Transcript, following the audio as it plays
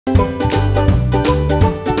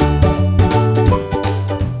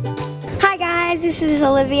is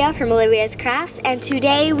Olivia from Olivia's Crafts, and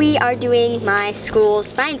today we are doing my school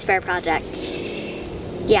science fair project.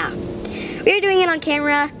 Yeah, we are doing it on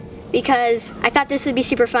camera because I thought this would be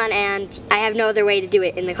super fun and I have no other way to do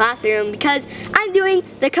it in the classroom because I'm doing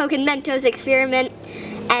the Coke and Mentos experiment.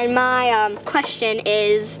 And my question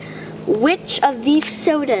is, which of these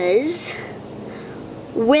sodas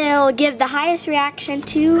will give the highest reaction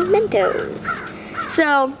to Mentos?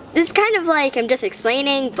 So this is kind of like I'm just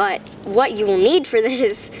explaining, but what you will need for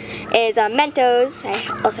this is Mentos.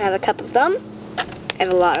 I also have a cup of them. I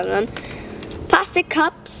have a lot of them. Plastic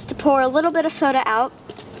cups to pour a little bit of soda out.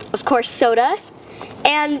 Of course, soda.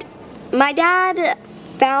 And my dad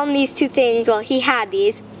found these two things. Well, he had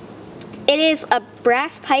these. It is a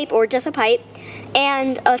brass pipe or just a pipe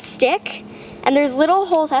and a stick. And there's little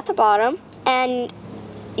holes at the bottom. And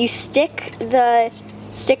you stick the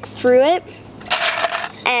stick through it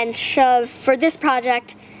and shove, for this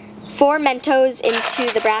project, 4 Mentos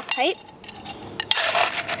into the brass pipe.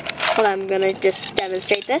 Hold on, I'm gonna just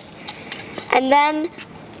demonstrate this. And then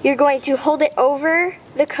you're going to hold it over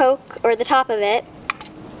the Coke, or the top of it,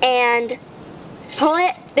 and pull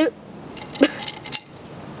it,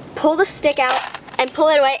 pull the stick out, and pull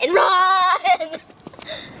it away, and run!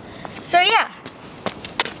 So yeah.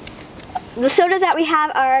 The sodas that we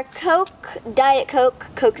have are Coke, Diet Coke,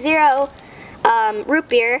 Coke Zero, root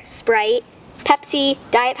beer, Sprite, Pepsi,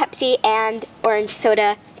 Diet Pepsi, and orange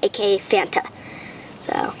soda, aka Fanta.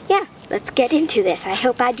 So yeah, let's get into this. I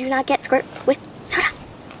hope I do not get squirt with soda.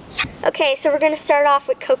 Yeah. Okay, so we're gonna start off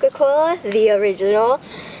with Coca-Cola, the original.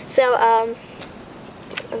 So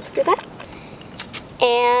unscrew that,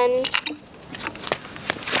 and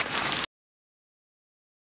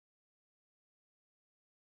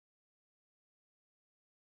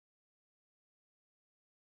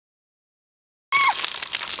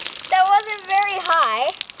wasn't very high,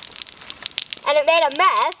 and it made a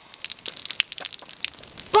mess,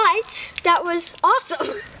 but that was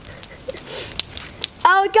awesome.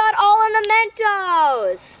 Oh, it got all on the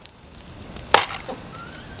Mentos.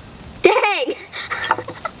 Dang.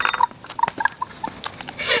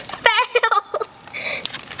 Fail.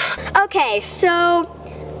 Okay, so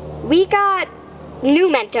we got new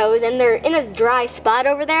Mentos, and they're in a dry spot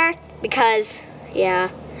over there because, yeah.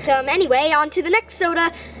 Anyway, on to the next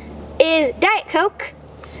soda. Is Diet Coke.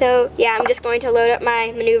 So yeah, I'm just going to load up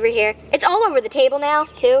my maneuver here. It's all over the table now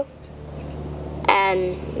too.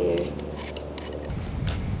 And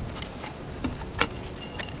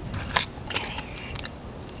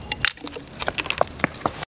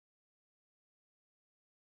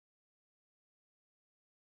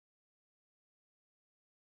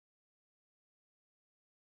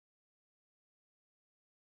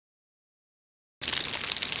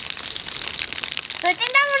so I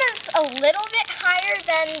think that one is a little bit higher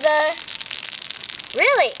than the,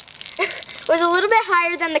 really, was a little bit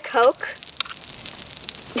higher than the Coke.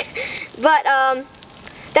 But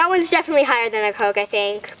that one's definitely higher than the Coke, I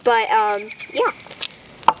think. But yeah,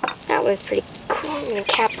 that was pretty cool. I'm gonna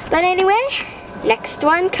cap. But anyway, next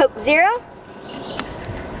one, Coke Zero.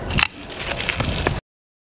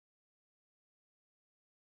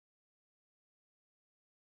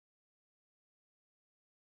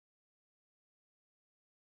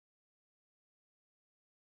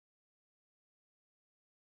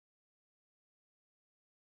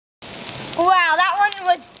 Wow, that one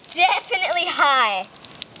was definitely high.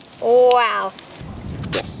 Wow.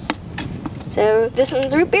 Yes. So this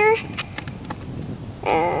one's root beer.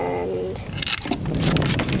 And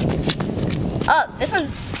oh, this one's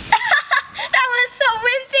that was so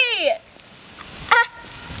wimpy. Ah.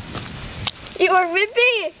 You are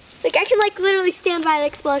wimpy. Like I can like literally stand by the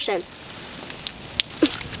explosion.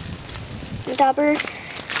 Dauber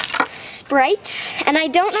Sprite. And I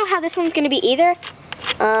don't know how this one's gonna be either.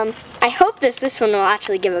 I hope this one will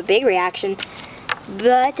actually give a big reaction,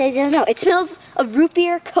 but I don't know. It smells of root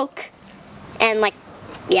beer, Coke, and like,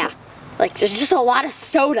 yeah, like there's just a lot of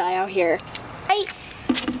soda out here. Right,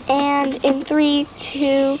 and in 3,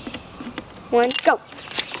 2, 1, go.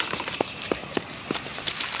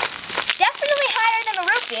 Definitely higher than the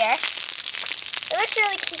root beer. It looks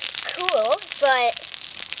really cool, but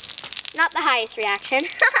not the highest reaction.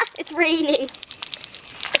 It's raining.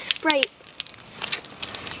 Sprite.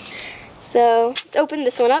 So let's open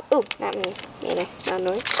this one up. Oh, not me. Not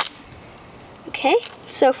noise. Okay,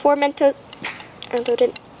 so 4 Mentos. I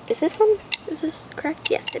loaded. Is this one? Is this correct?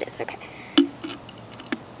 Yes, it is. Okay.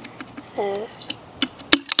 So.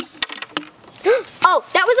 Oh,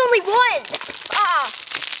 that was only one. Ah.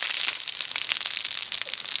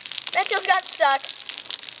 Mentos got stuck.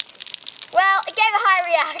 Well, it gave a high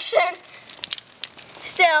reaction.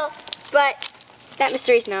 Still, but That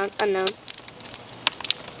mystery is unknown.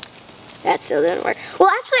 That still didn't work. Well,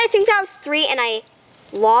 actually, I think that was 3, and I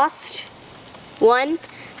lost 1.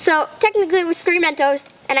 So technically, it was 3 Mentos,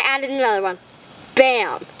 and I added another one.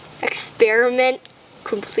 Bam! Experiment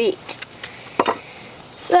complete.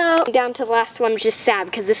 So down to the last one, which is sad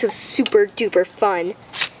because this was super duper fun.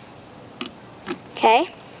 Okay.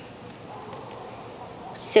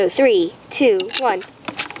 So 3, 2, 1.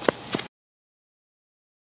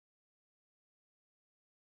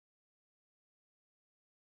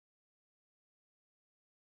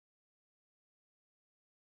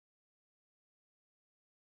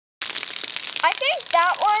 I think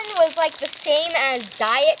that one was like the same as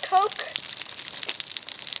Diet Coke,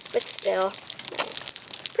 but still,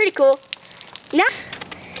 pretty cool. Now,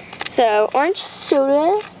 so orange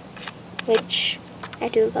soda, which I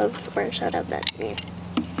do love orange soda, but yeah.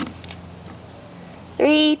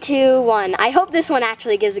 3, 2, 1. I hope this one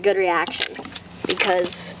actually gives a good reaction,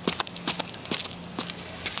 because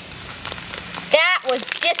that was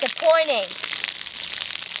disappointing.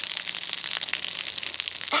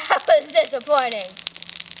 That was disappointing.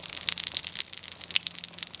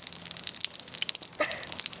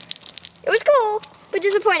 It was cool, but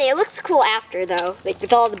disappointing. It looks cool after, though, like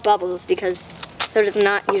with all the bubbles, because soda's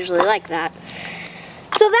not usually like that.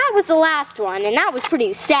 So that was the last one, and that was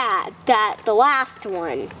pretty sad, that the last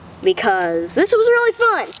one, because this was really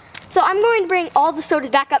fun. So I'm going to bring all the sodas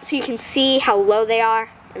back up so you can see how low they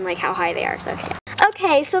are and like how high they are. So yeah.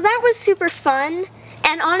 Okay, so that was super fun.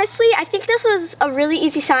 And honestly, I think this was a really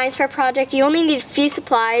easy science fair project. You only need a few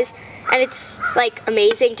supplies, and it's like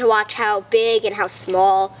amazing to watch how big and how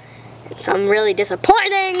small and some really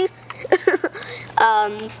disappointing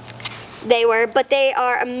they were, but they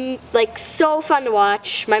are like so fun to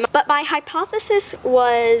watch. But my hypothesis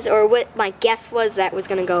was, or what my guess was that was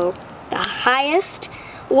gonna go the highest,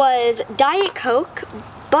 was Diet Coke,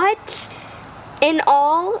 but in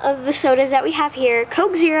all of the sodas that we have here,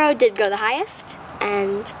 Coke Zero did go the highest.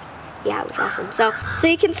 And yeah, it was awesome. So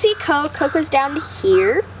you can see Coke. Coke was down to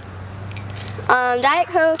here. Diet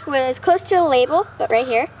Coke was close to the label, but right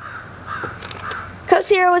here. Coke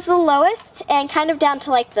Zero was the lowest and kind of down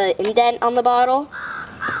to like the indent on the bottle.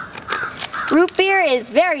 Root beer is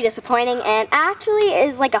very disappointing and actually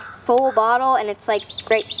is like a full bottle, and it's like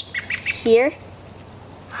right here.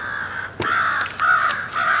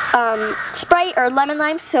 Sprite or lemon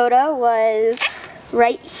lime soda was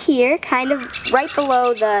right here, kind of right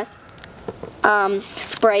below the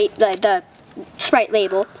Sprite, the Sprite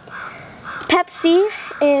label. Pepsi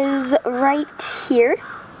is right here.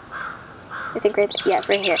 I think right there. Yeah,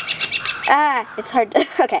 right here. Ah, it's hard to,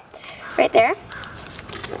 okay. Right there.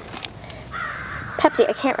 Pepsi,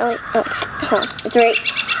 I can't really, oh, hold on. It's right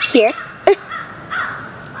here.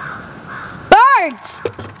 Birds!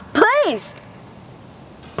 Please!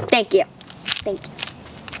 Thank you. Thank you.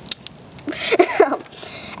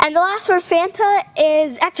 And the last one, Fanta,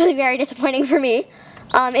 is actually very disappointing for me.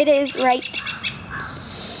 It is right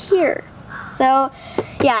here. So,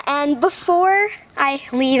 yeah, and before I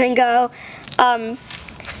leave and go,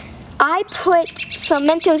 I put some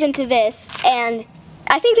Mentos into this, and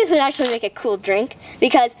I think this would actually make a cool drink,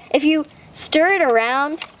 because if you stir it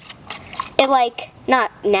around, it like,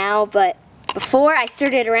 not now, but before I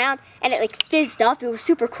stirred it around, and it like fizzed up. It was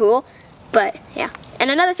super cool, but yeah.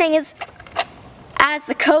 And another thing is, as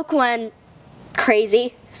the Coke went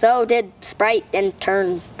crazy, so did Sprite and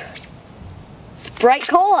turned Sprite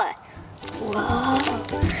Cola. Whoa.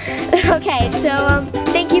 Okay, so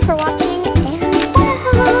thank you for watching.